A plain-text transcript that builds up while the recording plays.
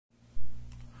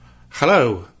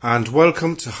Hello and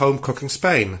welcome to Home Cooking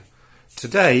Spain.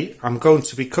 Today I'm going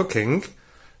to be cooking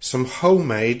some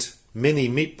homemade mini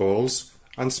meatballs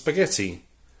and spaghetti.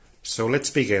 So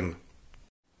let's begin.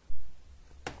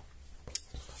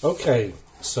 Okay,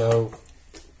 so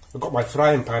I've got my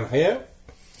frying pan here.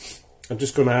 I'm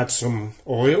just going to add some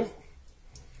oil,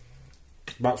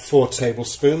 about 4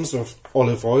 tablespoons of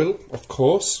olive oil, of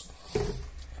course.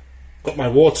 Got my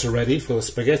water ready for the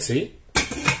spaghetti.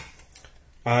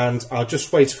 And I'll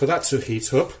just wait for that to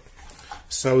heat up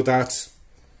so that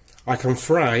I can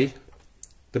fry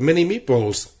the mini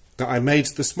meatballs that I made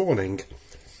this morning.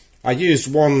 I used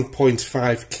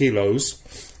 1.5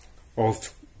 kilos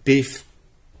of beef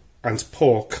and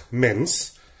pork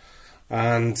mince,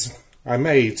 and I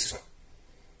made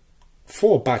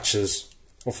 4 batches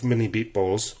of mini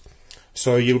meatballs,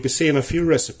 so you'll be seeing a few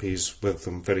recipes with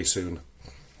them very soon.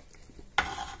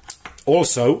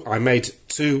 Also, I made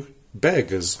 2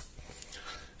 burgers,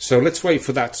 so let's wait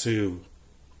for that to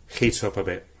heat up a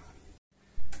bit.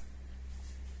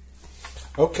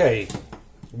 Okay,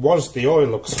 once the oil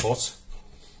looks hot,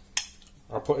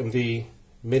 I'll put in the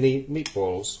mini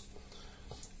meatballs.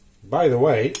 By the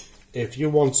way, if you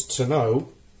want to know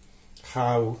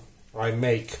how I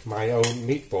make my own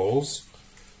meatballs,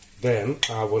 then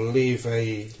I will leave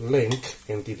a link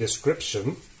in the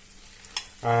description,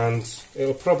 and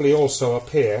it'll probably also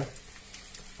appear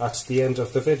at the end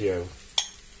of the video.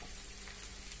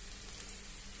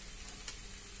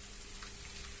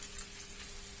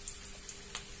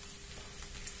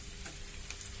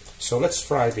 So let's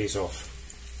fry these off.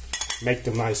 Make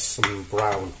them nice and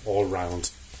brown all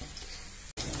round.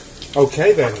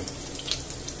 Okay then,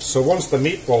 so once the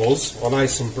meatballs are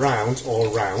nice and browned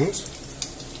all round,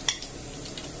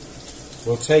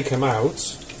 we'll take them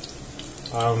out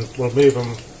and we'll leave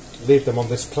them on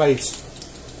this plate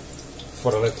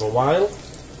for a little while.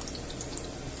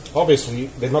 Obviously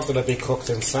they're not going to be cooked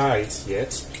inside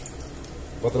yet,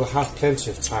 but they'll have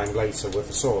plenty of time later with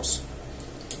the sauce.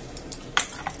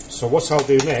 So what I'll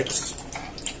do next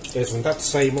is, in that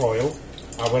same oil,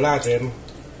 I will add in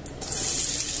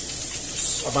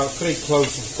about 3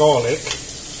 cloves of garlic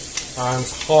and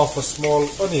half a small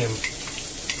onion,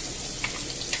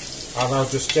 and I'll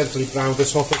just gently brown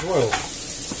this off as well.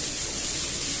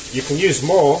 You can use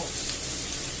more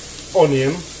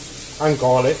onion and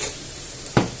garlic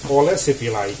or less if you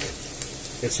like.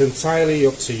 It's entirely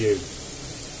up to you.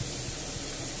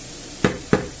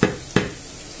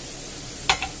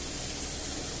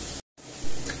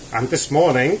 And this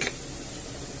morning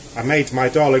I made my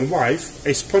darling wife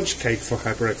a sponge cake for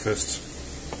her breakfast.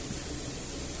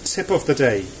 Tip of the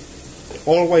day: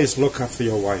 always look after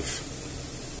your wife,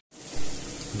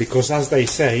 because as they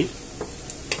say,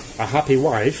 a happy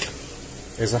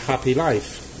wife is a happy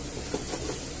life.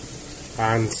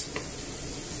 And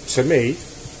to me,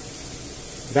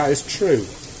 that is true.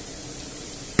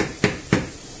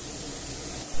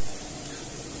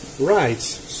 Right,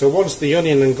 so once the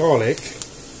onion and garlic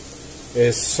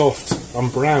is soft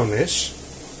and brownish,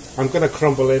 I'm going to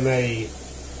crumble in a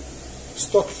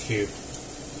stock cube.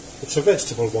 It's a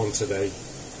vegetable one today.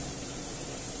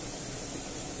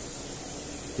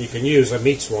 You can use a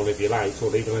meat one if you like,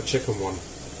 or even a chicken one.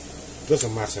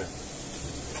 Doesn't matter.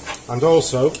 And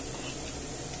also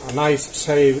a nice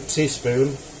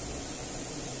teaspoon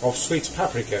of sweet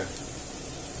paprika.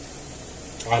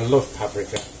 I love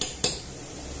paprika,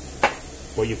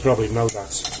 but you probably know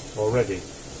that already.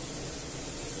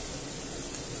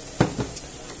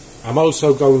 I'm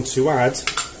also going to add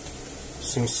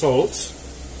some salt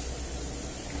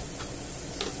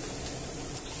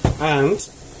and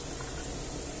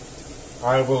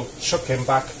I will chuck in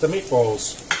back the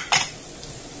meatballs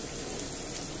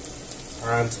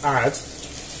and add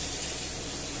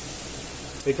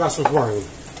a glass of wine.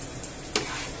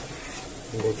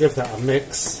 And we'll give that a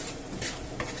mix.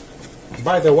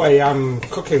 By the way, I'm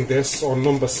cooking this on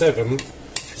number 7,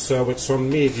 so it's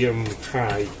on medium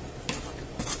high.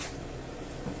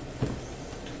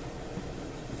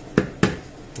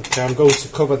 Okay, I'm going to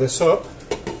cover this up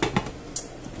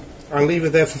and leave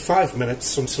it there for 5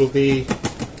 minutes until the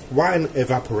wine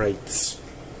evaporates.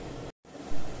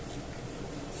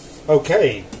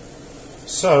 Okay,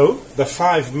 so the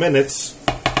 5 minutes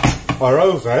are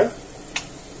over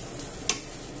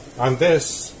and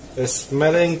this is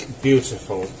smelling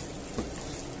beautiful.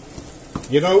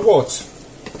 You know what?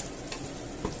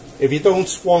 If you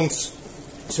don't want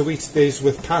to eat these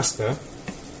with pasta,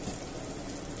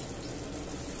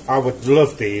 I would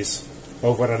love these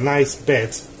over a nice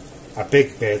bed, a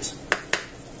big bed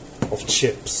of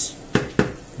chips.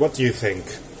 What do you think?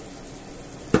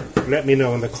 Let me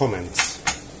know in the comments.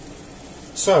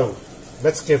 So,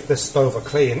 let's give this stove a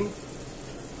clean,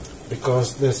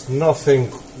 because there's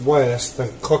nothing worse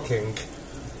than cooking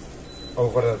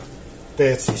over a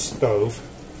dirty stove.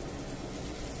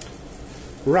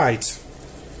 Right,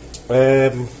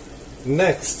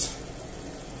 next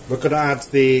we're going to add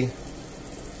the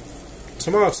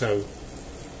tomato.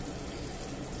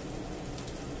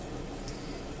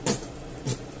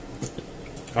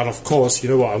 And of course, you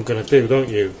know what I'm going to do, don't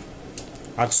you?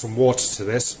 Add some water to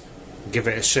this, give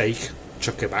it a shake,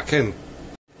 chuck it back in.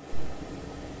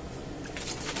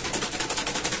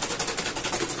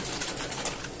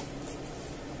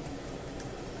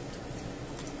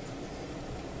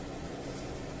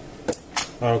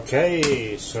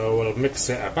 Okay, so we'll mix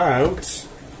it about.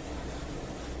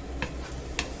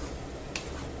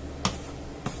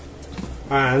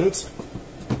 And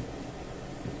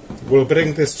we'll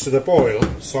bring this to the boil,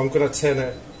 so I'm going to turn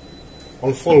it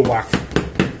on full whack.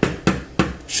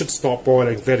 Should start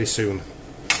boiling very soon.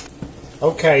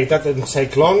 Okay, that didn't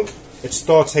take long. It's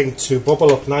starting to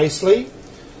bubble up nicely.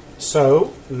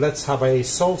 So let's have a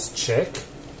salt check.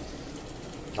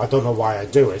 I don't know why I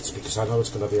do it, because I know it's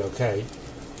going to be okay.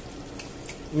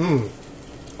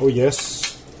 Oh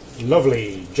yes,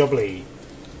 lovely, jubbly.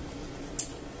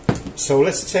 So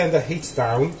let's turn the heat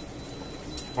down.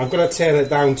 I'm going to turn it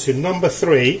down to number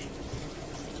 3.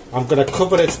 I'm going to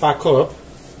cover it back up,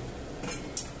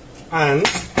 and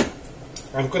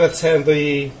I'm going to turn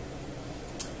the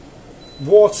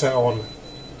water on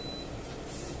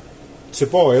to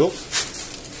boil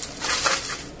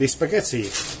the spaghetti,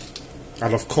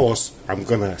 and of course I'm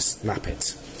going to snap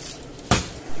it.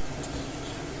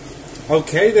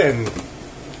 Okay then,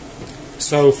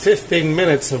 so 15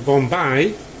 minutes have gone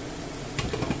by.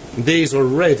 These are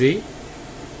ready.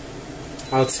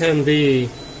 I'll turn the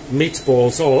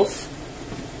meatballs off.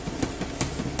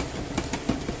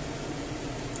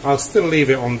 I'll still leave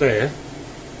it on there.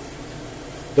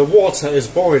 The water is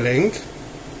boiling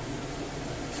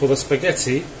for the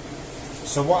spaghetti,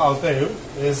 so what I'll do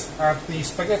is add the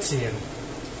spaghetti in.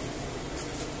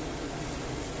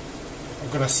 I'm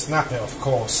going to snap it, of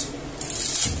course.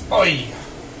 Oi!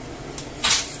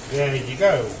 There you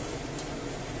go.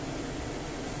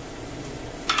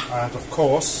 And of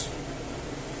course,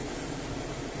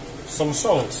 some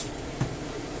salt.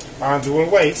 And we'll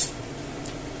wait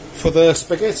for the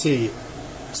spaghetti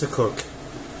to cook,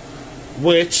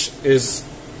 which is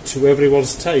to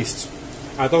everyone's taste.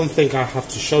 I don't think I have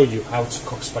to show you how to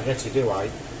cook spaghetti, do I?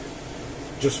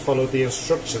 Just follow the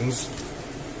instructions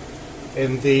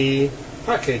in the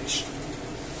package.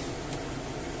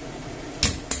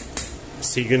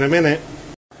 See you in a minute.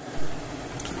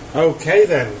 Okay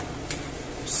then,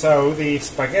 so the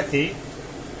spaghetti,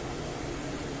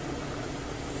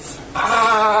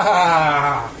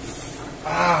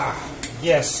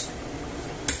 yes,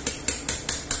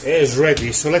 it is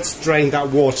ready, so let's drain that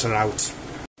water out.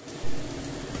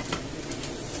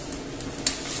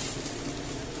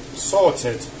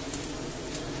 Sorted.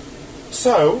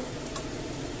 So,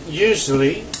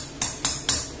 usually,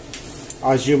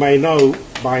 as you may know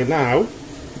by now,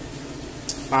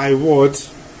 I would,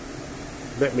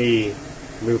 let me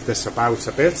move this about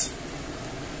a bit,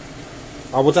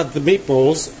 I would add the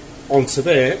meatballs onto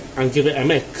there and give it a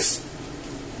mix.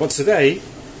 But today,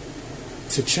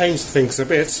 to change things a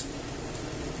bit,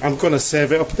 I'm going to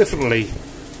serve it up differently.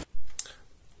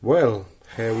 Well,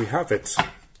 here we have it.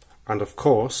 And of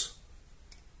course,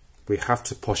 we have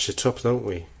to posh it up, don't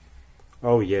we?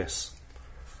 Oh yes.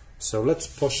 So let's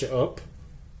posh it up,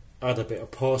 add a bit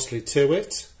of parsley to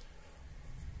it.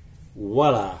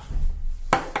 Voila!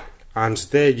 And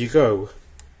there you go.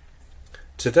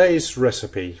 Today's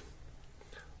recipe.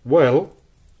 Well,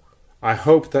 I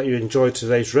hope that you enjoyed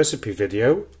today's recipe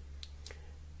video.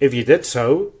 If you did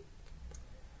so,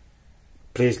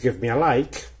 please give me a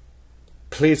like.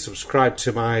 Please subscribe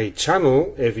to my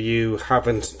channel if you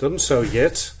haven't done so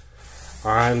yet.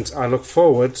 And I look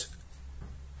forward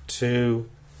to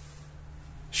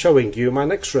showing you my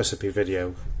next recipe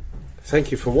video.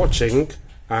 Thank you for watching,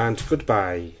 and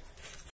goodbye.